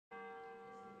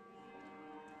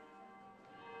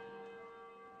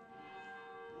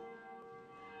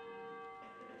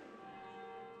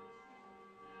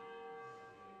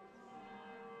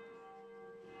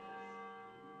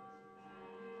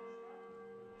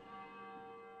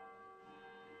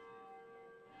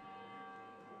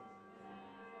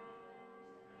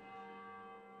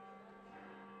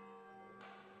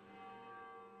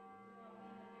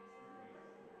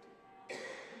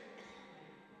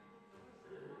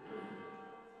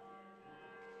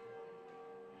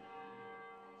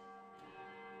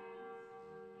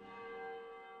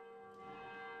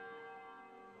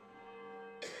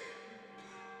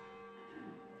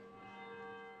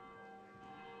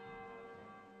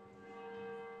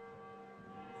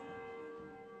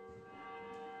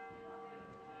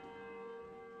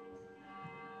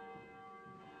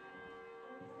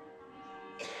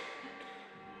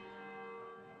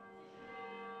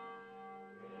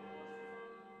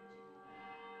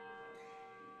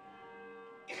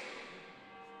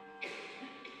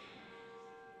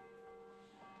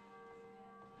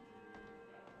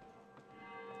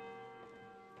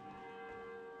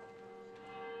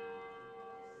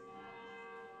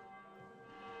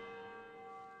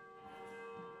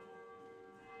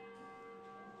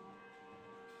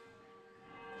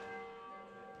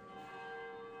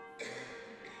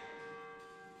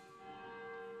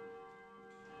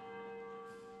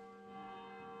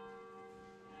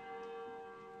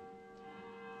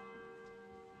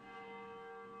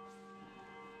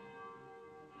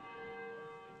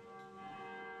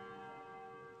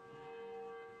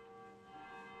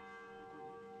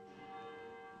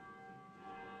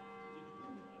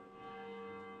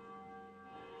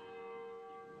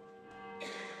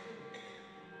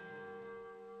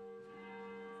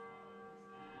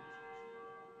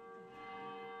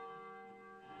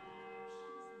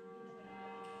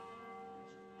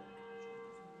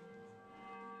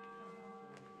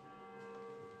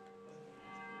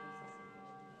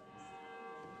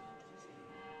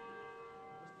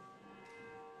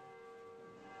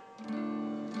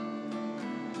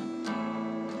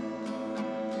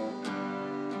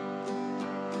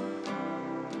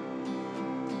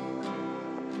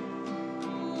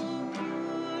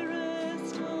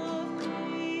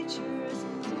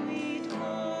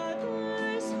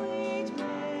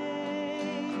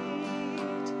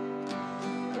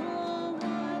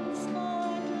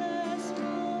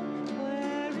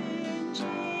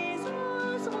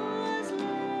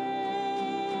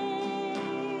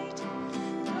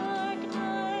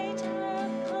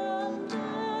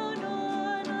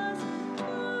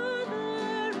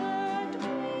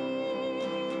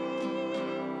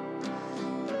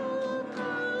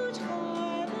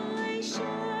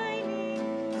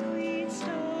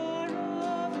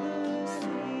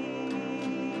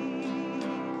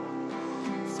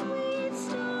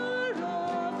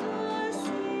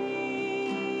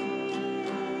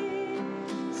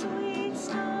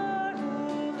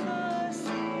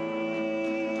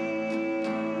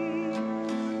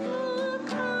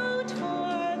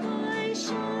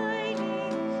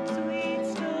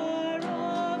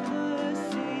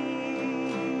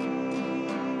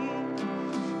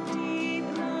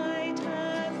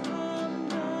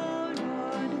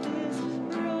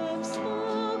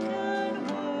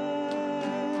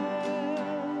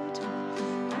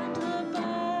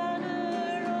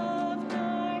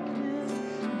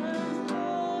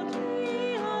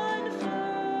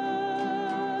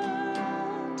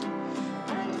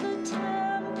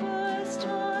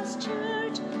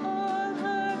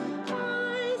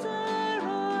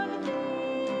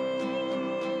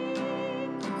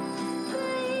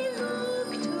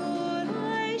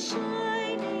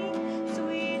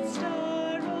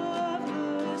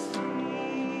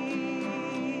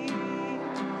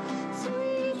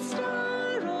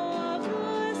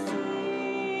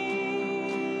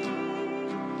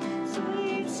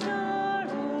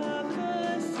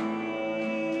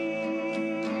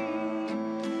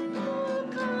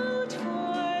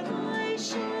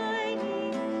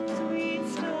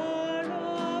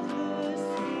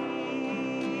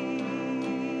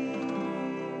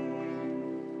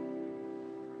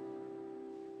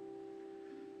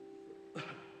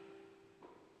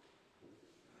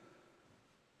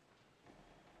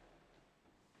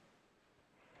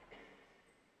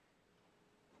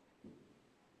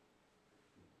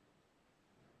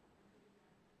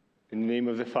In the name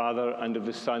of the Father, and of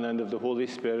the Son, and of the Holy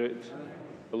Spirit,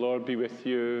 the Lord be with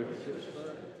you.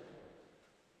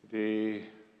 Today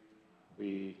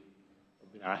we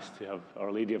have been asked to have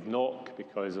Our Lady of Knock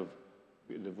because of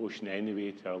the devotion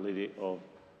anyway to Our Lady of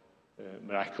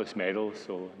Miraculous Medal.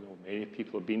 So I know many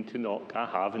people have been to Knock. I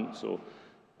haven't, so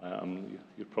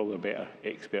you're probably a better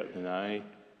expert than I.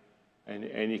 In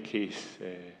any case,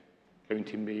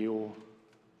 County Mayo.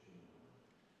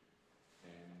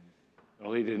 Our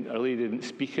Lady didn't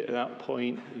speak at that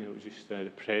point. You know, it was just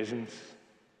the presence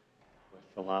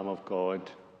with the Lamb of God,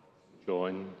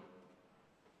 John.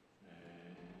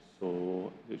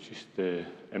 So it's just the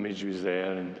image was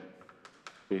there, and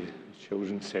the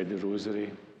children said the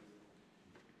rosary,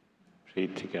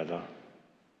 prayed together.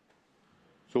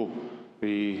 So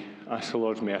we ask the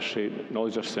Lord's mercy,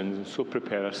 acknowledge our sins, and so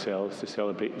prepare ourselves to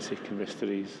celebrate the sacred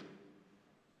mysteries.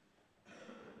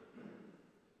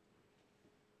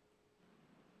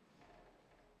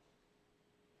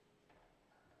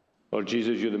 Lord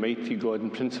Jesus, you're the mighty God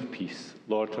and Prince of Peace.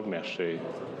 Lord, have mercy.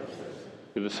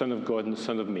 You're the Son of God and the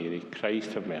Son of Mary.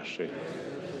 Christ, have mercy.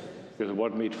 You're the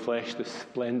Word made flesh, the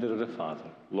splendour of the Father.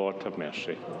 Lord, have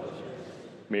mercy.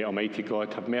 May Almighty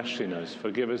God have mercy on us,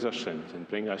 forgive us our sins, and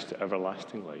bring us to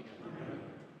everlasting life.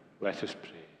 Let us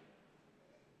pray.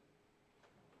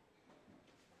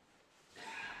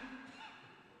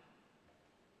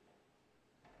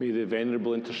 May the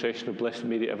venerable intercession of Blessed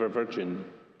Mary, ever Virgin,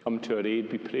 come to our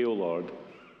aid, we pray, O Lord,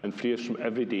 and free us from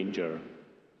every danger,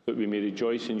 so that we may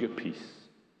rejoice in your peace.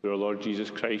 Through our Lord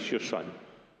Jesus Christ, your Son,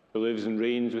 who lives and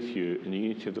reigns with you in the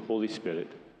unity of the Holy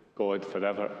Spirit, God,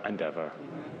 forever and ever.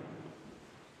 Amen.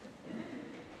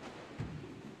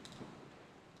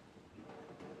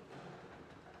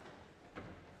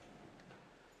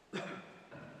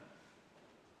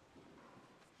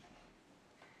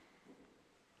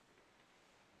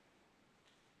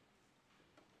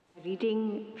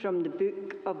 Reading from the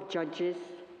book of Judges.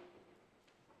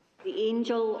 The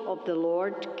angel of the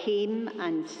Lord came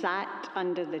and sat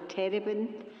under the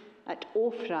terebinth at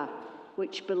Ophrah,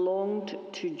 which belonged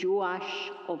to Joash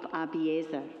of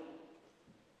Abiezer.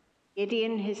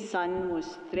 Gideon his son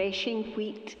was threshing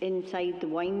wheat inside the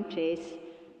winepress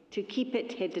to keep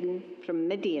it hidden from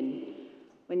Midian,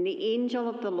 when the angel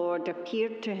of the Lord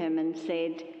appeared to him and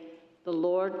said, "The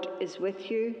Lord is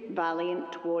with you,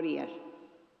 valiant warrior."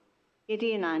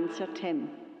 Gideon answered him,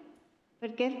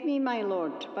 "Forgive me, my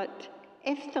Lord, but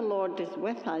if the Lord is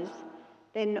with us,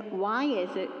 then why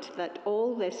is it that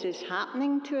all this is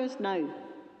happening to us now?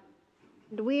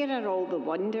 And where are all the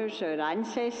wonders our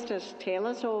ancestors tell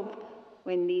us of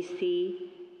when they say,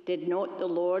 'Did not the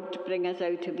Lord bring us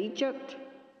out of Egypt?'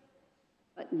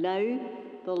 But now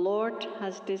the Lord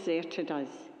has deserted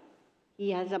us.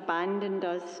 He has abandoned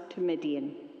us to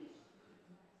Midian."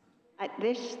 At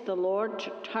this the Lord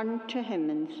turned to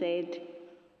him and said,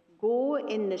 "Go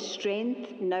in the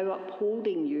strength now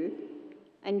upholding you,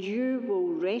 and you will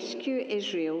rescue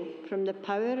Israel from the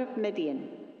power of Midian.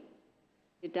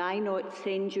 Did I not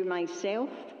send you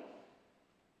myself?"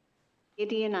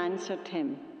 Gideon answered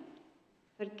him,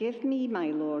 "Forgive me, my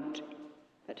Lord,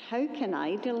 but how can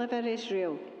I deliver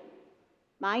Israel?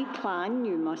 My clan,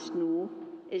 you must know,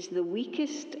 is the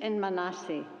weakest in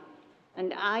Manasseh,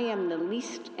 and I am the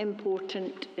least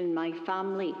important in my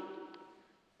family."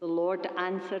 The Lord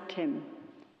answered him,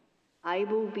 "I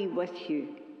will be with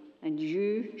you, and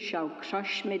you shall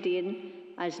crush Midian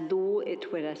as though it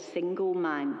were a single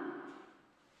man."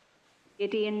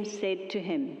 Gideon said to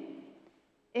him,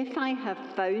 "If I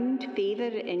have found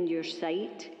favour in your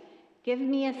sight, give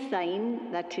me a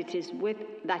sign that it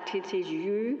is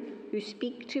you who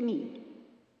speak to me.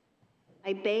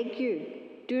 I beg you,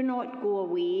 do not go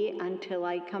away until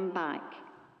I come back.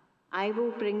 I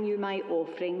will bring you my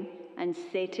offering and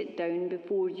set it down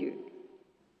before you."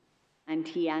 And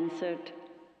he answered,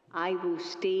 "I will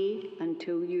stay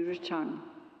until you return."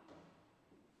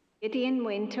 Gideon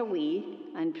went away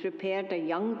and prepared a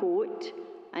young goat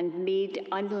and made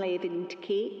unleavened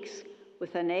cakes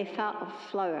with an ephah of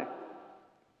flour.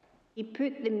 He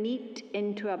put the meat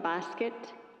into a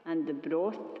basket and the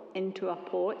broth into a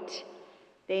pot,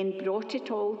 then brought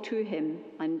it all to him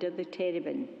under the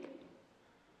terebinth.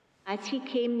 As he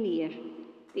came near,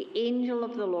 the angel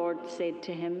of the Lord said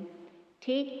to him,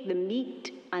 "Take the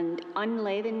meat and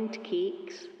unleavened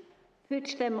cakes,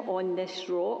 put them on this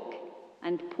rock,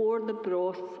 and pour the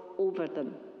broth over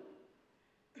them."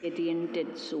 Gideon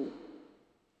did so.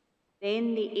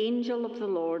 Then the angel of the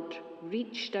Lord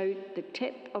reached out the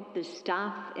tip of the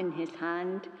staff in his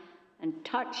hand and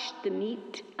touched the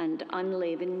meat and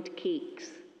unleavened cakes.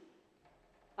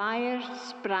 Fire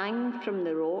sprang from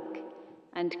the rock,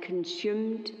 and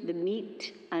consumed the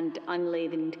meat and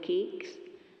unleavened cakes,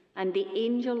 and the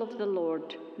angel of the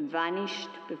Lord vanished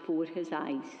before his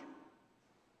eyes.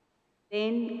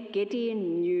 Then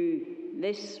Gideon knew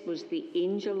this was the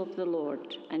angel of the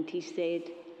Lord, and he said,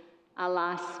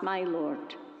 "Alas, my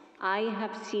Lord, I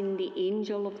have seen the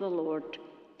angel of the Lord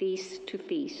face to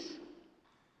face."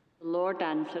 The Lord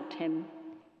answered him,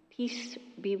 "Peace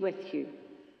be with you.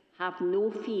 Have no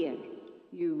fear,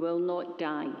 you will not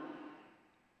die."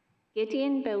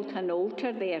 Gideon built an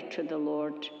altar there to the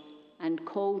Lord and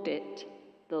called it,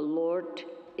 "The Lord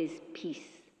is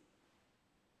Peace."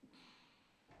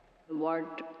 The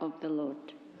word of the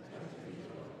Lord.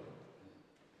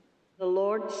 The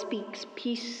Lord speaks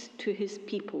peace to his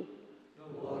people.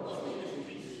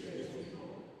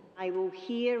 I will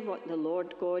hear what the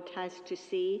Lord God has to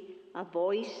say, a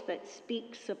voice that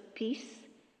speaks of peace,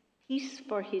 peace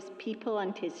for his people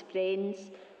and his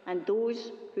friends, and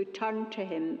those who turn to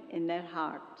him in their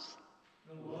hearts.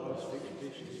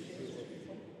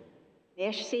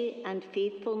 Mercy and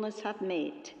faithfulness have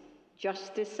met,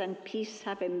 justice and peace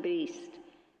have embraced.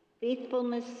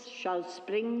 Faithfulness shall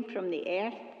spring from the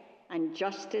earth, and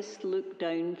justice look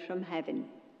down from heaven.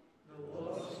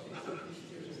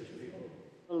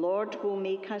 The Lord will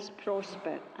make us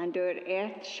prosper, and our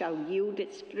earth shall yield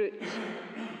its fruit.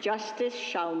 Justice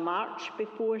shall march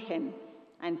before him,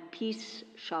 and peace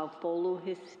shall follow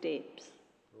his steps.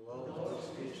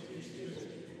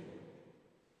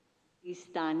 Please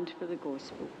stand for the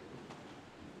gospel.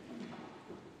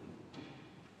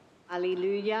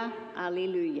 Alleluia,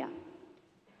 alleluia.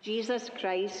 Jesus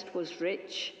Christ was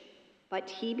rich, but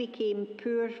he became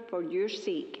poor for your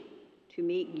sake, to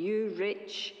make you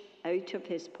rich out of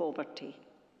his poverty.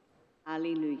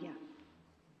 Alleluia.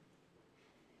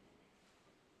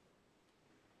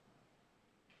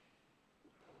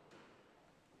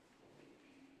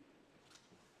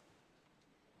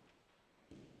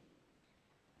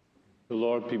 The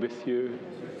Lord be with you.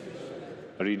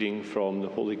 A reading from the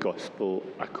Holy Gospel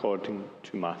according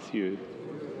to Matthew.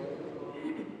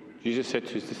 Jesus said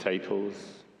to his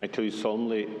disciples, "I tell you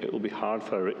solemnly, it will be hard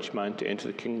for a rich man to enter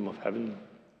the kingdom of heaven.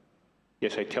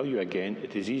 Yes, I tell you again,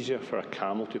 it is easier for a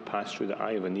camel to pass through the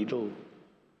eye of a needle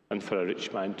than for a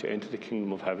rich man to enter the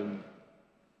kingdom of heaven."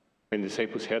 When the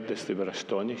disciples heard this, they were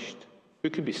astonished. "Who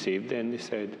can be saved then?" they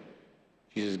said.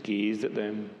 Jesus gazed at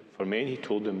them. For men, he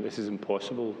told them, "This is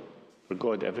impossible. For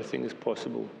God, everything is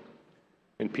possible."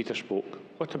 When Peter spoke,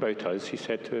 "What about us?" he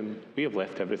said to him, "We have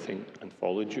left everything and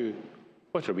followed you.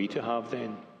 What are we to have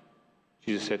then?"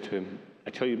 Jesus said to him,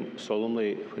 "I tell you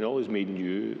solemnly, when all is made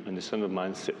new and the Son of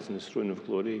Man sits on his throne of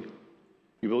glory,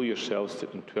 you will yourselves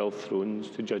sit on 12 thrones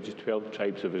to judge the 12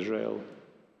 tribes of Israel.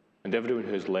 And everyone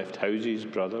who has left houses,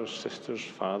 brothers, sisters,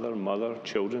 father, mother,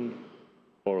 children,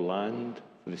 or land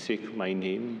for the sake of my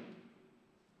name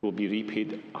will be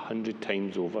repaid 100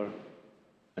 times over,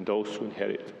 and also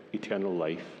inherit eternal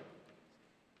life.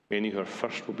 Many who are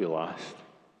first will be last,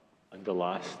 and the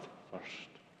last first."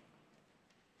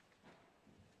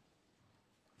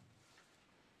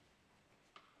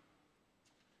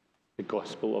 The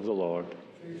Gospel of the Lord.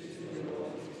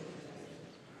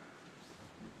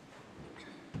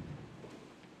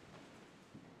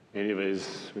 Many of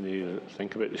us, when we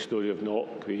think about the story of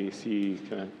Knock, we see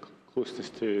kind of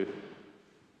closest to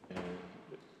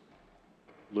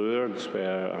Lourdes,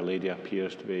 where Our Lady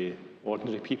appears to be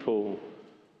ordinary people,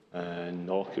 and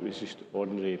Knock, it was just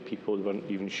ordinary people. They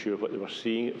weren't even sure what they were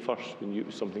seeing at first. They knew it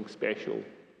was something special.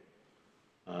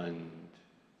 And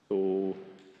so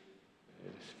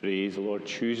this phrase, "The Lord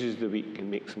chooses the weak and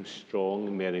makes them strong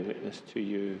and bearing witness to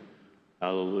you."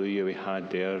 Alleluia, we had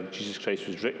there. Jesus Christ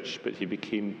was rich, but he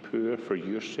became poor for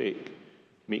your sake, to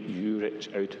make you rich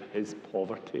out of his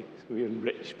poverty. So we are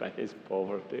rich by his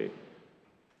poverty.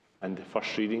 And the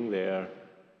first reading there,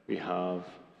 we have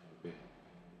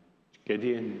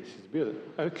Gideon. He says,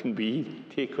 "How can we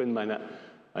take on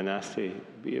Manasseh?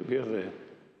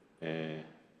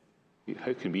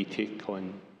 How can we take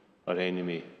on our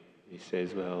enemy?" He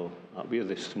says, "Well, we are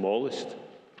the smallest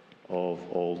of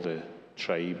all the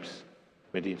tribes.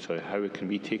 Midian, how can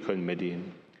we take on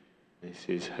Midian?" And he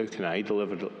says, "How can I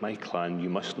deliver my clan? You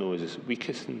must know is the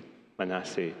weakest in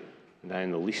Manasseh, and I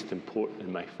am the least important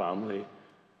in my family."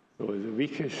 So the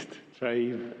weakest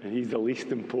tribe, and he's the least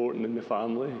important in the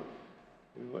family.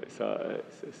 It's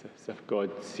as if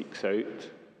God seeks out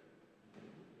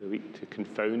the weak to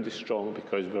confound the strong,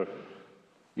 because we're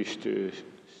used to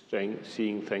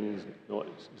seeing things not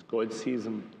as God sees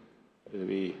them, the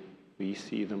way we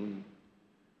see them.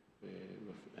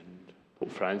 And Pope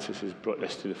Francis has brought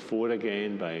this to the fore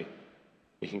again by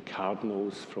making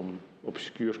cardinals from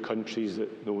obscure countries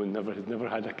that no one had never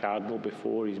had a cardinal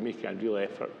before. He's making a real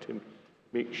effort to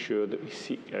make sure that we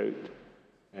seek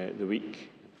out the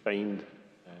weak and find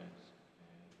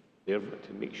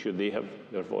to make sure they have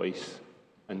their voice.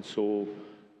 And so,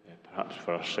 perhaps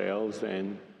for ourselves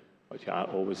then, what you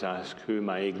always ask, who am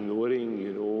I ignoring?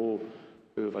 Who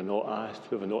have I not asked?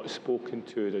 Who have I not spoken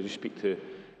to? Do I just speak to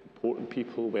important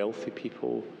people, wealthy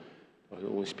people? Or do I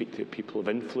only speak to people of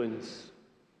influence?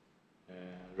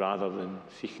 Rather than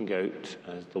seeking out,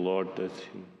 as the Lord did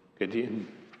in Gideon,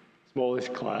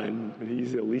 smallest clan, and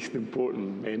he's the least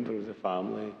important member of the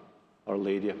family. Our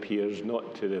Lady appears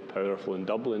not to the powerful in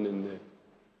Dublin in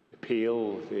the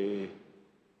Pale.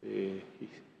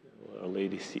 Our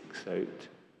Lady seeks out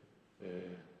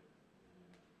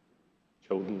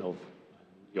children of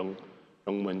young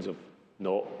ones of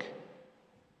Knock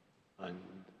and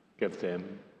gives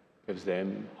them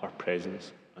her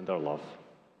presence and her love.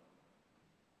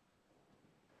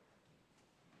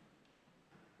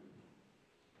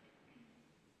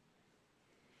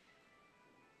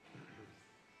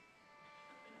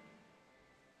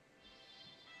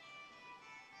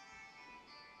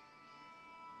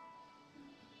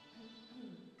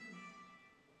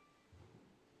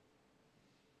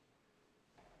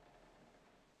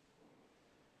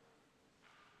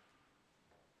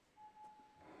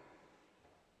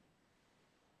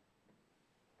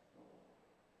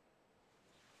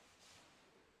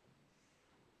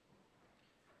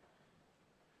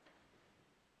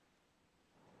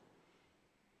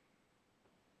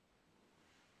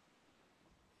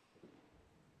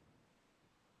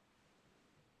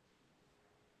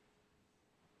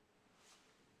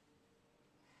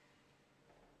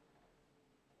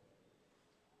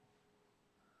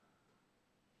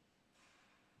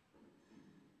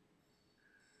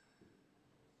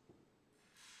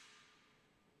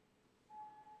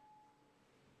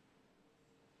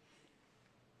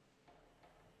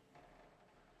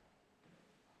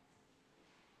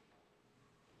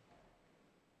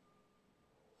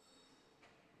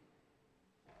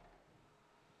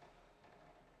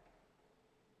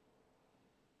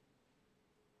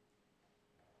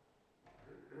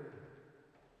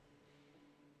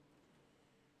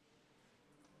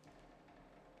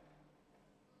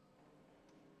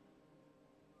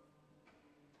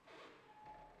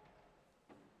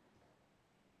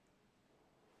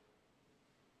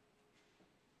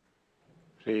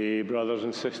 Pray, brothers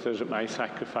and sisters, that my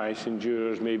sacrifice and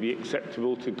yours may be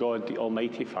acceptable to God, the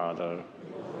Almighty Father.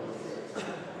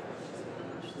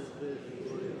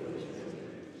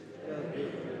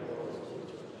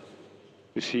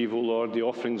 Receive, O Lord, the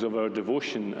offerings of our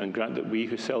devotion, and grant that we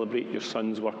who celebrate your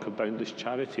Son's work of boundless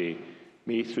charity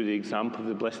may, through the example of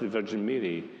the Blessed Virgin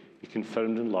Mary, be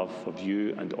confirmed in love of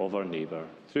you and of our neighbour,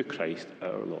 through Christ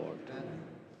our Lord. Amen.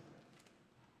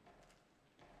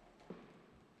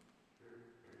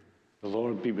 The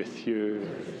Lord be with you.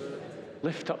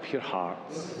 Lift up your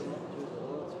hearts.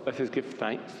 Let us give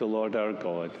thanks to the Lord our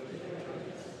God.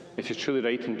 It is truly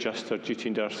right and just, our duty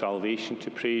and our salvation,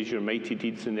 to praise your mighty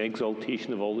deeds in the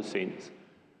exaltation of all the saints,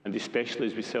 and especially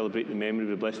as we celebrate the memory of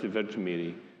the Blessed Virgin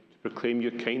Mary, to proclaim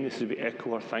your kindness as we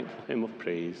echo our thankful hymn of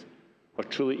praise. For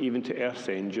truly even to earth's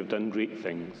end you have done great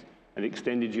things, and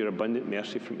extended your abundant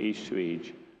mercy from age to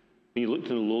age. When you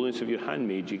looked on the lowliness of your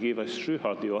handmaid, you gave us through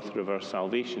her the author of our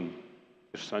salvation,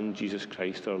 your Son, Jesus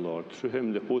Christ our Lord, through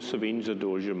whom the hosts of angels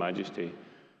adores your majesty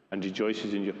and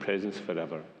rejoices in your presence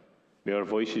forever. May our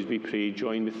voices, we pray,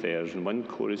 join with theirs in one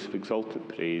chorus of exultant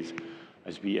praise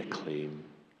as we acclaim,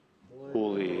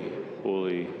 Holy,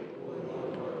 holy.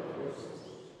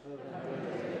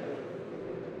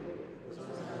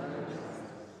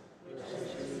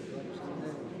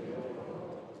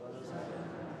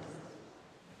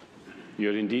 You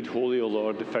are indeed holy, O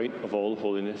Lord, the fount of all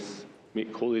holiness.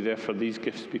 Make holy, therefore, these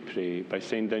gifts, we pray, by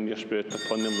sending down your Spirit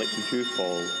upon them like the dew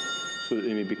fall, so that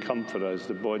they may become for us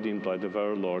the body and blood of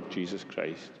our Lord Jesus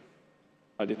Christ.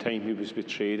 At the time he was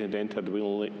betrayed and entered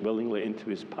willingly into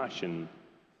his passion,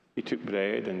 he took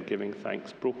bread and, giving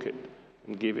thanks, broke it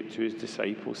and gave it to his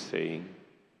disciples, saying,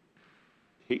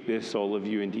 "Take this, all of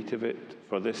you, and eat of it,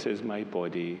 for this is my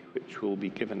body, which will be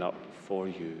given up for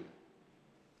you."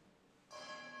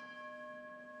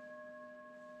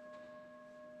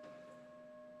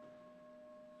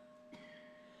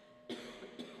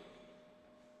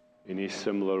 In a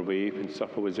similar way, when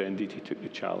supper was ended, he took the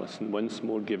chalice, and once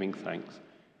more giving thanks,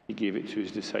 he gave it to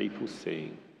his disciples,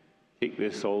 saying, "Take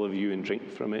this, all of you, and drink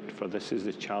from it, for this is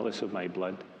the chalice of my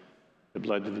blood, the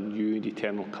blood of the new and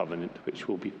eternal covenant, which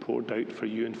will be poured out for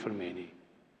you and for many,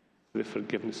 for the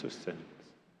forgiveness of sins.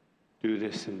 Do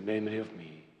this in memory of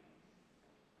me."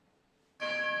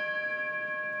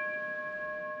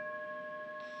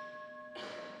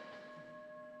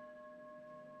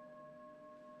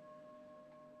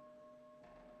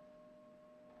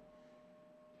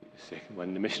 Second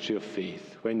one, the mystery of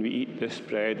faith. When we eat this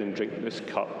bread and drink this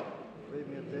cup,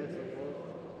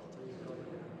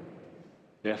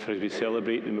 therefore, as we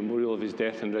celebrate the memorial of his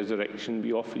death and resurrection,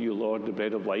 we offer you, Lord, the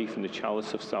bread of life and the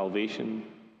chalice of salvation,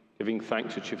 giving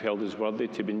thanks that you've held us worthy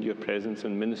to be in your presence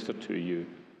and minister to you.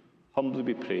 Humbly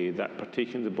we pray that,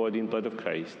 partaking of the body and blood of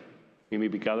Christ, we may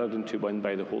be gathered into one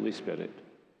by the Holy Spirit.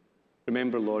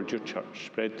 Remember, Lord, your church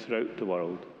spread throughout the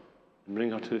world and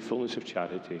bring her to the fullness of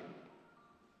charity.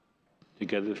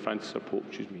 Together with Francis our Pope,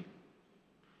 together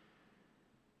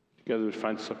with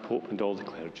Francis our Pope and all the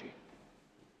clergy.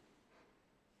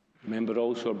 Remember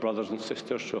also our brothers and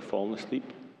sisters who have fallen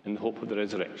asleep in the hope of the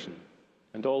resurrection,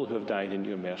 and all who have died in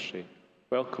your mercy.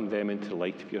 Welcome them into the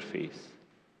light of your face.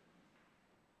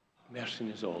 Mercy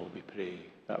in us all, we pray,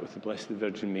 that with the Blessed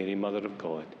Virgin Mary, Mother of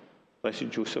God, blessed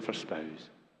Joseph, her spouse,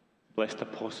 blessed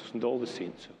apostles and all the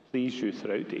saints who please you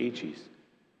throughout the ages,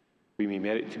 we may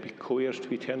merit to be co-heirs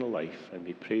to eternal life and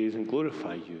may praise and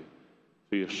glorify you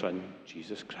through your Son,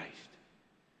 Jesus Christ.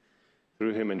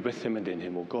 Through him and with him and in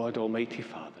him, O God, Almighty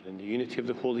Father, in the unity of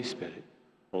the Holy Spirit,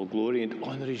 all glory and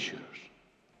honour is yours,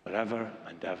 forever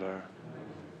and ever.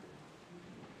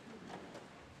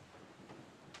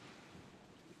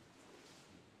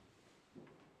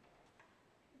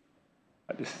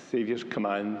 At the Saviour's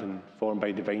command and formed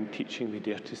by divine teaching, we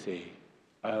dare to say,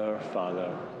 Our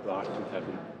Father, who art in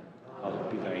heaven,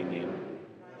 hallowed be thy name.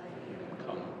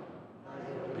 Come,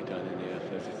 be done in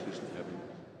earth as it is in heaven.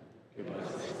 Give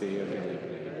us this day our daily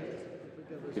bread.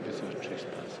 Give us our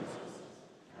trespasses,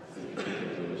 and we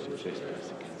forgive those who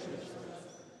trespass against us.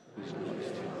 Lead us not into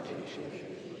temptation.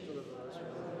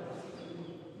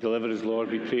 Deliver us,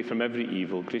 Lord, we pray, from every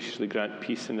evil. Graciously grant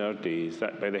peace in our days,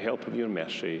 that by the help of your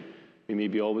mercy we may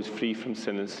be always free from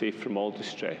sin and safe from all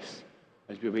distress,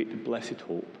 as we await the blessed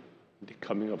hope and the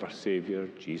coming of our Saviour,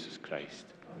 Jesus Christ.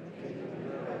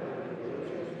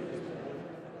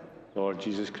 Lord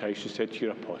Jesus Christ, you said to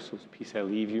your apostles, Peace I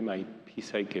leave you, my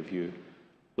peace I give you.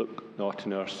 Look not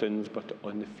on our sins, but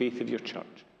on the faith of your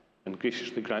church, and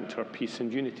graciously grant her peace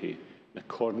and unity in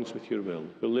accordance with your will,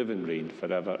 who live and reign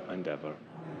forever and ever.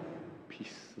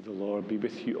 Peace of the Lord be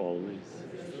with you always.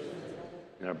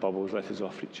 In our bubbles, let us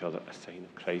offer each other a sign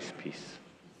of Christ's peace.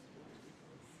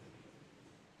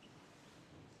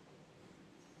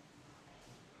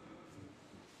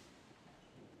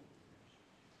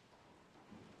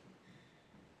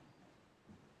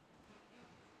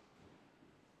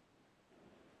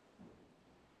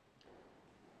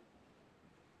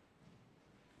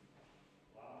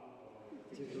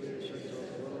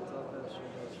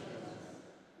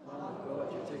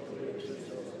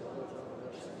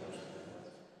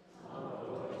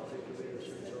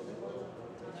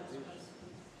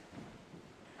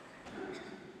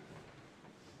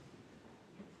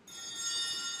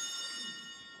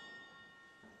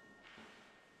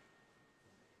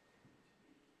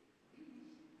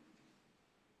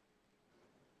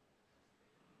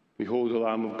 Behold the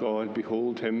Lamb of God,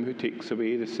 behold him who takes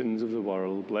away the sins of the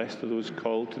world. Blessed are those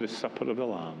called to the supper of the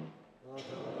Lamb.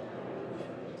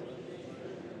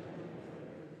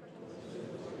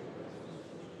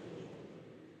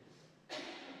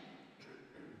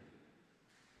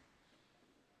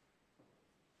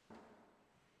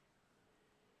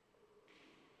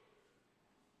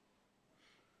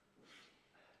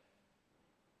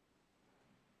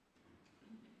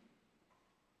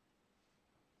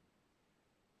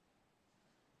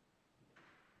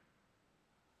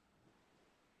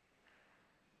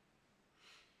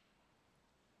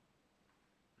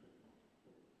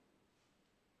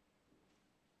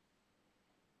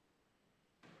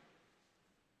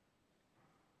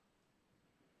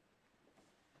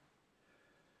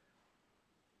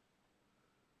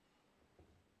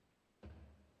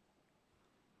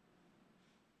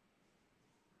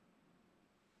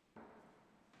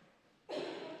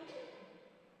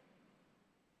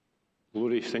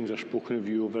 Glorious things are spoken of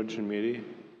you, O Virgin Mary,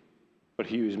 for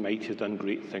he who is mighty has done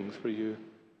great things for you.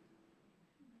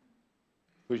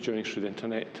 Who's joining us through the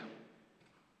internet?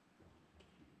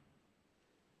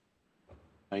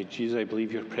 My Jesus, I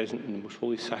believe you're present in the most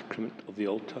holy sacrament of the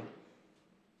altar.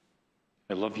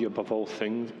 I love you above all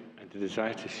things and I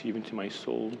desire to receive into my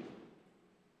soul.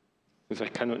 Since I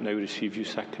cannot now receive you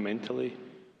sacramentally,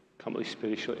 come, Holy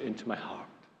Spirit, into my heart.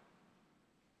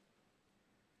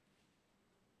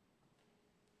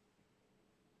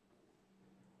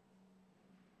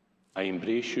 I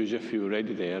embrace you as if you were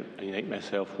already there and unite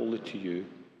myself wholly to you.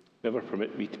 Never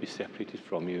permit me to be separated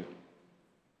from you.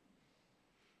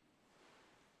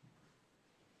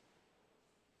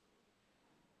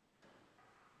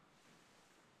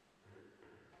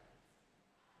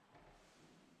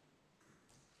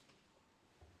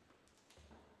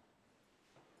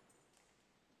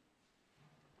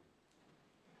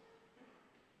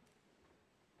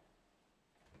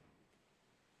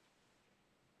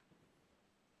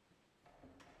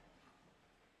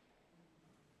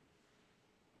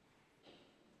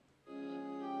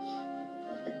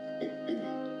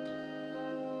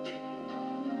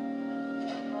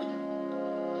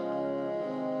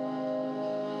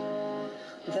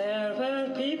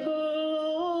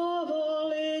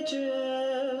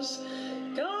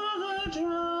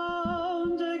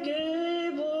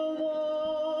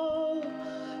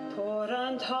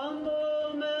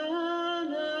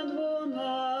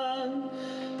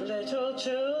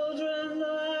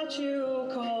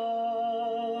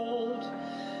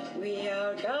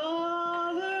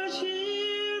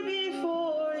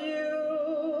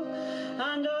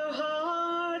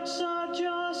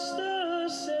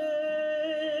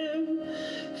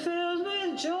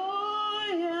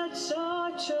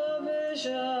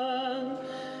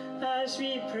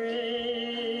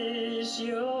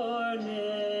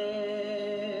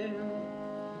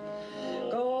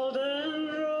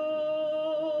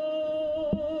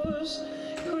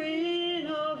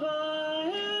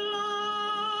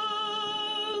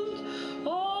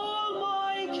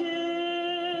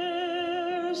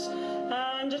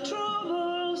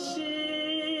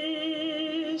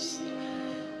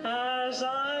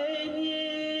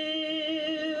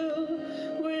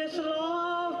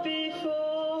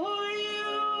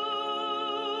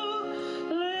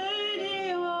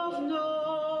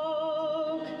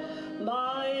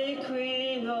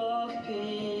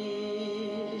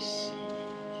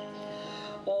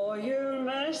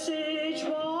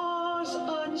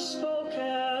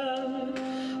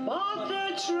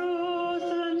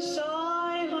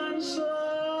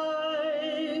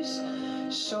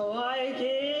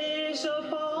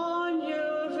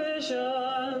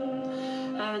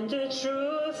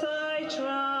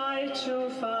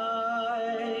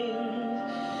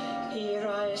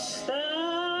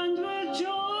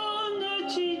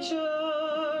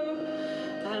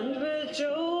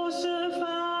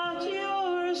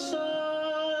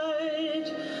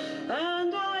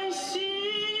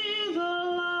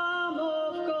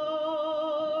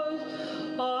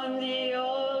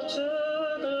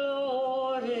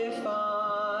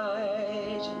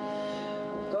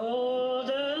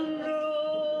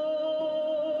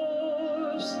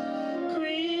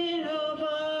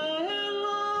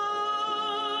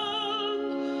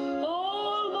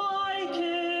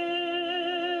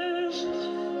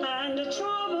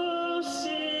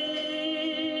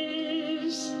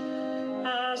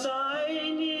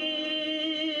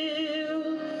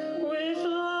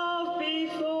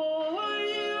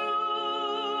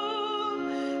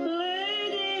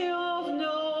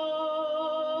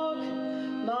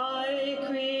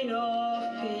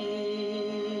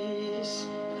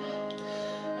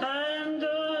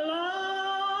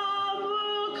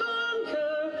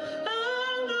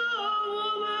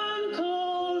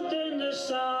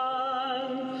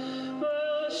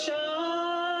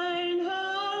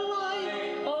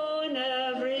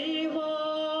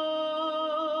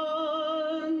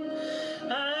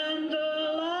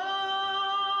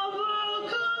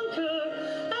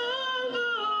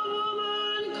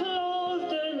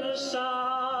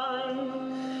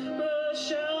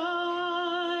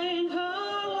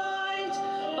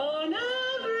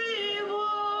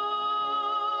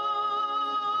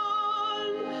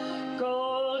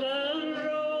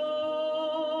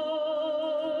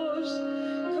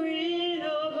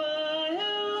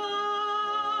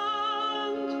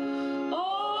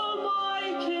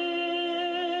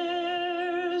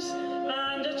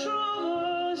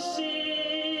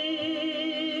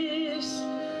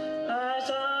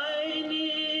 I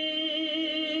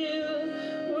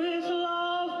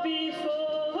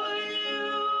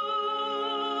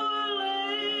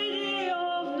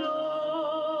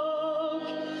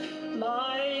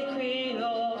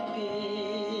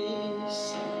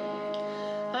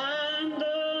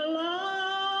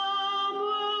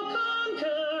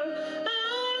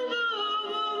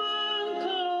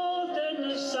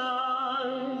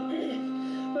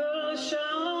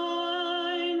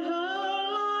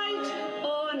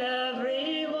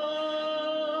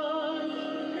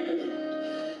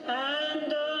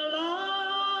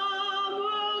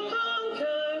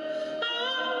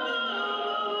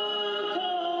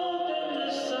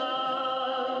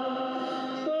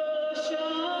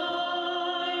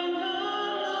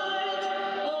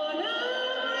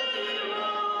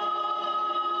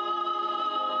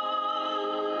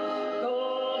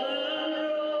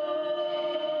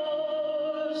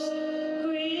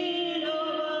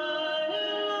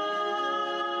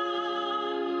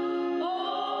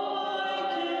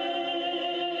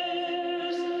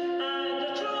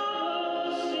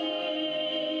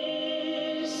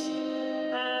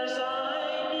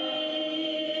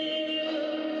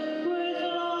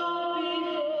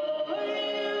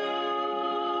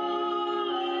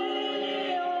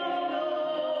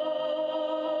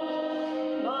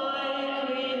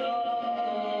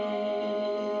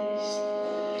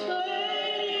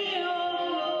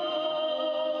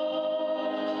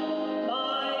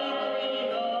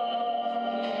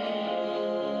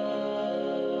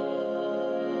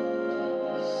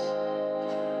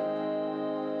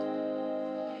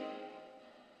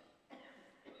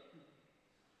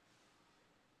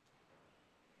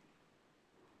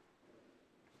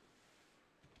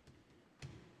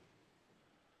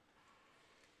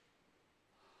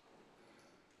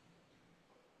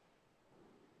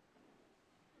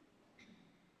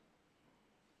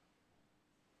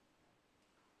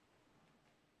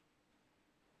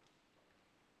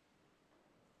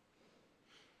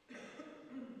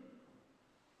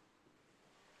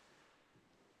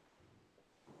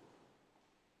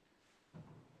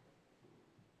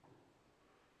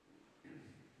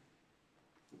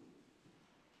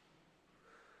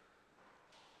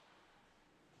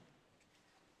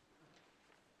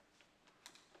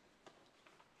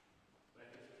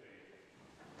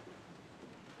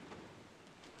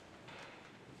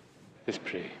Let's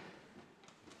pray.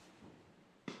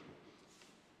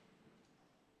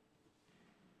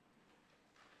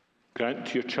 Grant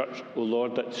to your church, O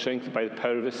Lord, that strengthened by the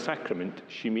power of this sacrament,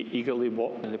 she may eagerly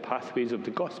walk in the pathways of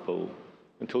the gospel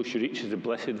until she reaches the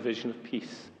blessed vision of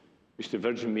peace, which the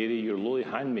Virgin Mary, your lowly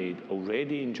handmaid,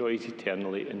 already enjoys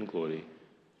eternally in glory.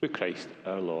 Through Christ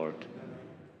our Lord.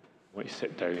 I want to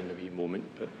sit down in a wee moment,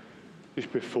 but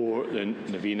just before the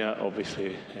novena,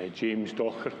 obviously, James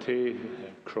Docherty,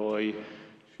 Croy,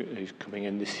 who's coming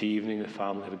in this evening. The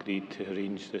family have agreed to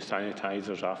arrange the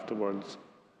sanitisers afterwards.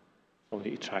 I'll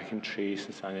need to track and trace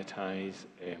and sanitise.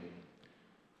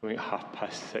 Coming at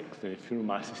 6:30, and the funeral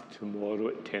mass is tomorrow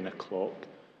at 10 o'clock.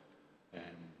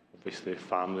 Obviously, the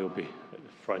family will be at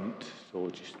the front, so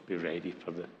just be ready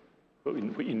for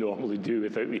what you normally do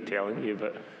without me telling you.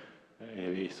 But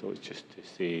anyway, so it's just to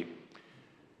say,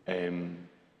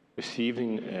 this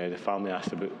evening the family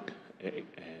asked about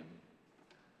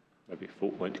maybe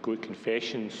folk want to go to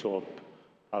confession, so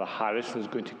Father Harrison is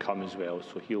going to come as well,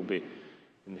 so he'll be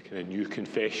in the kind of new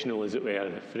confessional, as it were,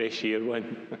 the fresh air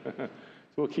one.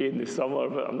 It's okay in the summer,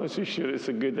 but I'm not so sure it's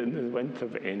so good in the winter.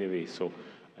 But anyway, so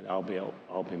and I'll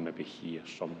be maybe here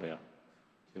somewhere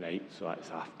tonight. So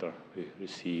that's after we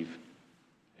receive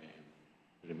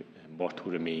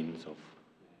mortal remains of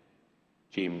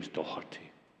James Docherty.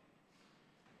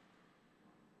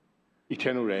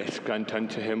 Eternal rest grant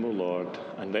unto him, O Lord,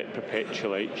 and let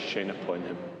perpetual light shine upon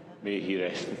him. May he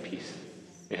rest in peace.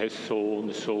 May his soul and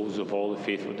the souls of all the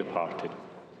faithful departed,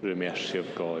 through the mercy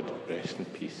of God, rest in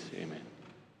peace. Amen.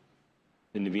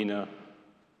 The novena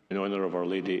in honour of Our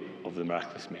Lady of the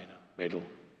Miraculous Medal.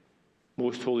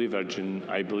 Most Holy Virgin,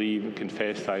 I believe and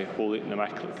confess thy holy and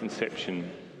immaculate conception,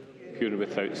 pure and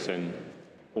without sin.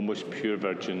 O most pure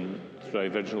Virgin, through thy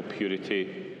virginal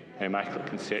purity, thy immaculate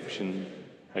conception,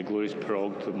 thy glorious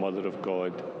prerogative, Mother of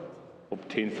God,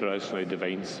 obtain for us thy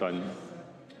divine Son,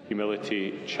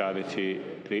 humility, charity,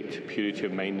 great purity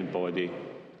of mind and body,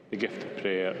 the gift of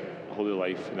prayer, holy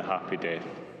life, and a happy death.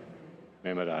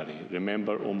 Memorare.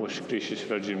 Remember, O most gracious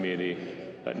Virgin Mary,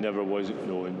 that never was it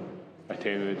known, at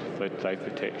any would fled thy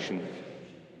protection,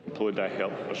 implored thy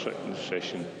help or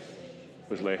intercession,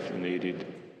 was left unaided.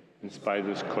 Inspired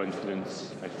with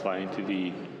confidence, I fly unto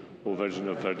thee, O Virgin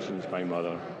of Virgins, my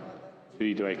Mother. To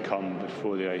thee do I come,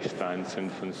 before thee I stand,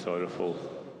 sinful and sorrowful.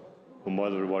 O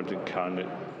Mother, Word incarnate,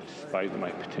 despise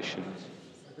my petitions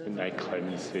in thy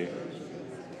clemency.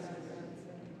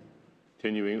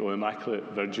 Continuing, O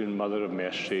Immaculate Virgin, Mother of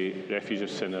Mercy, Refuge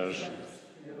of sinners,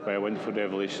 by a wonderful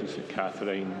revelation, St.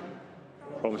 Catherine,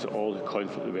 promise all who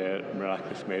confidently wear a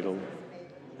miraculous medal,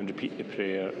 and repeat the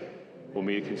prayer, O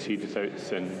Mary conceived without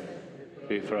sin,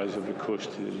 pray for us who have recourse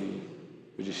to thee,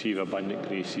 who receive abundant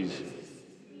graces.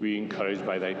 We, encouraged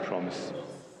by thy promise,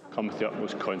 come with the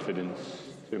utmost confidence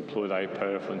to implore thy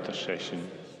powerful intercession.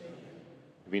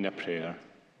 Novena prayer.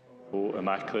 O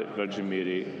Immaculate Virgin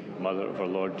Mary, Mother of our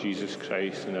Lord Jesus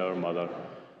Christ and our Mother,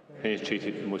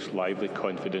 penetrated with the most lively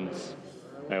confidence,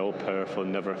 thy all-powerful,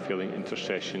 never-failing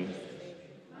intercession,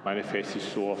 manifested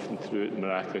so often through the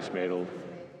miraculous medal,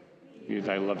 you,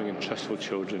 thy loving and trustful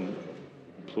children,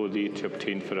 implore thee to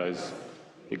obtain for us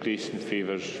the grace and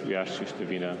favours we ask this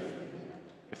novena,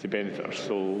 with the benefit of our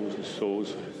souls and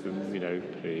souls of whom we now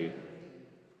pray.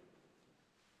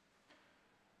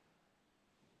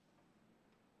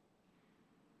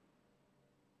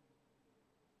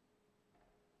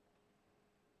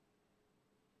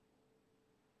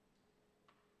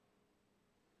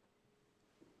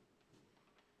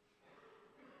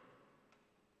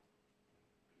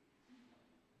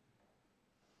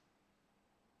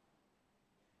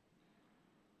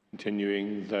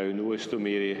 Continuing, thou knowest, O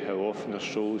Mary, how often our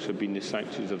souls have been the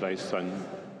sanctuaries of thy Son,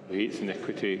 who hates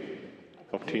iniquity.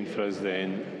 Obtain for us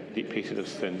then deep hatred of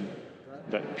sin,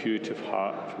 that purity of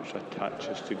heart which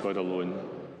attaches to God alone,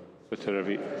 with our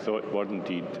every thought, word and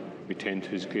deed, we tend to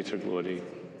his greater glory.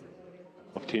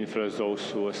 Obtain for us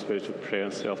also a spirit of prayer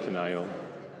and self-denial,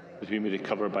 that we may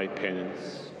recover by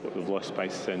penance what we've lost by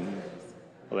sin,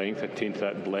 allowing to attain to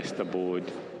that blessed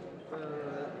abode.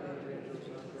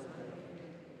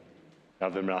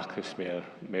 Have the miraculous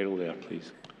medal there,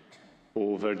 please.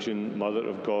 O Virgin, Mother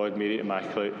of God, Mary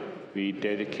Immaculate, we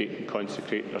dedicate and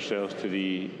consecrate ourselves to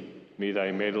thee. May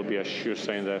thy medal be a sure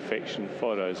sign of thy affection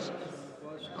for us,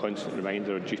 a constant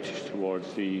reminder of duties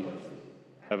towards thee.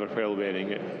 Ever while wearing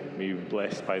it, may we be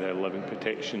blessed by thy loving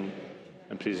protection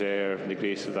and preserve in the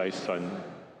grace of thy Son.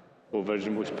 O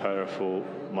Virgin most powerful,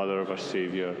 Mother of our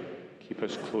Saviour, keep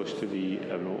us close to thee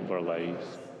every moment of our lives.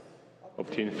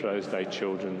 Obtain for us, thy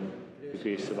children, the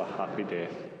grace of a happy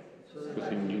death, with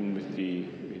union with thee,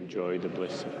 we enjoy the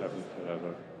bliss of heaven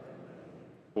forever.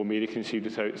 O Mary conceived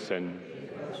without sin.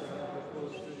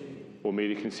 O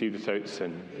Mary conceived without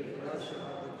sin.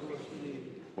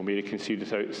 O Mary conceived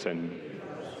without sin.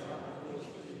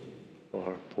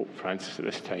 For Pope Francis at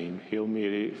this time, Hail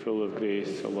Mary, full of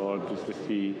grace, the Lord is with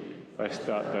thee. Blessed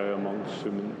art thou amongst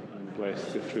women, and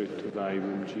blessed the fruit of thy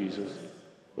womb, Jesus.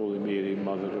 Holy Mary,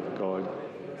 Mother of God.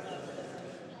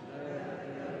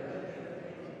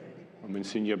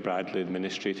 Monsignor Bradley,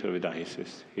 Administrator of the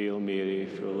Diocese. Hail Mary,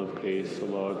 full of grace, the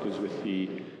Lord is with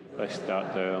thee. Blessed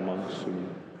art thou amongst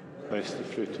women. Blessed the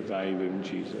fruit of thy womb,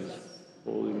 Jesus.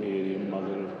 Holy Mary,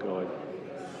 Mother of God.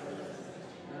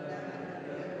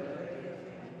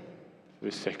 For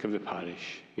the sick of the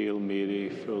parish. Hail Mary,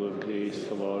 full of grace,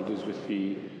 the Lord is with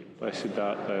thee. Blessed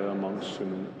art thou amongst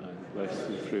women, and blessed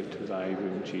the fruit of thy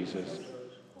womb, Jesus.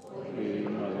 Mary,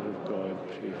 Mother of God,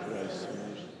 pray for us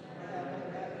sinners.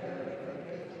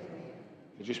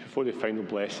 Just before the final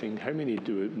blessing, how many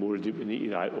more do we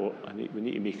need? We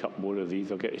need to make up more of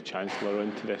these. I'll get the Chancellor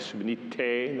onto this. So we need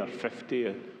 10 or 50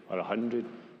 or 100.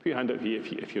 Put your hand up here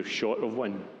if you're short of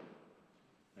one.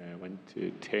 1 to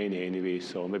 10 anyway,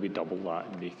 so I'll maybe double that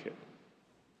and make it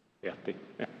 30.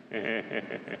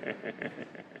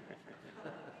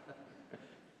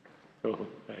 Oh,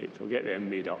 right, I'll get them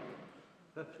made up.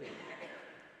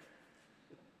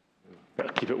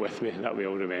 Better keep it with me, that way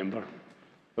I'll remember.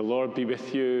 The Lord be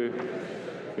with you.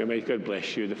 May God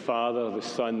bless you. The Father, the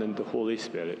Son, and the Holy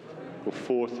Spirit. Go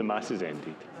forth, the Mass is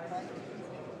ended.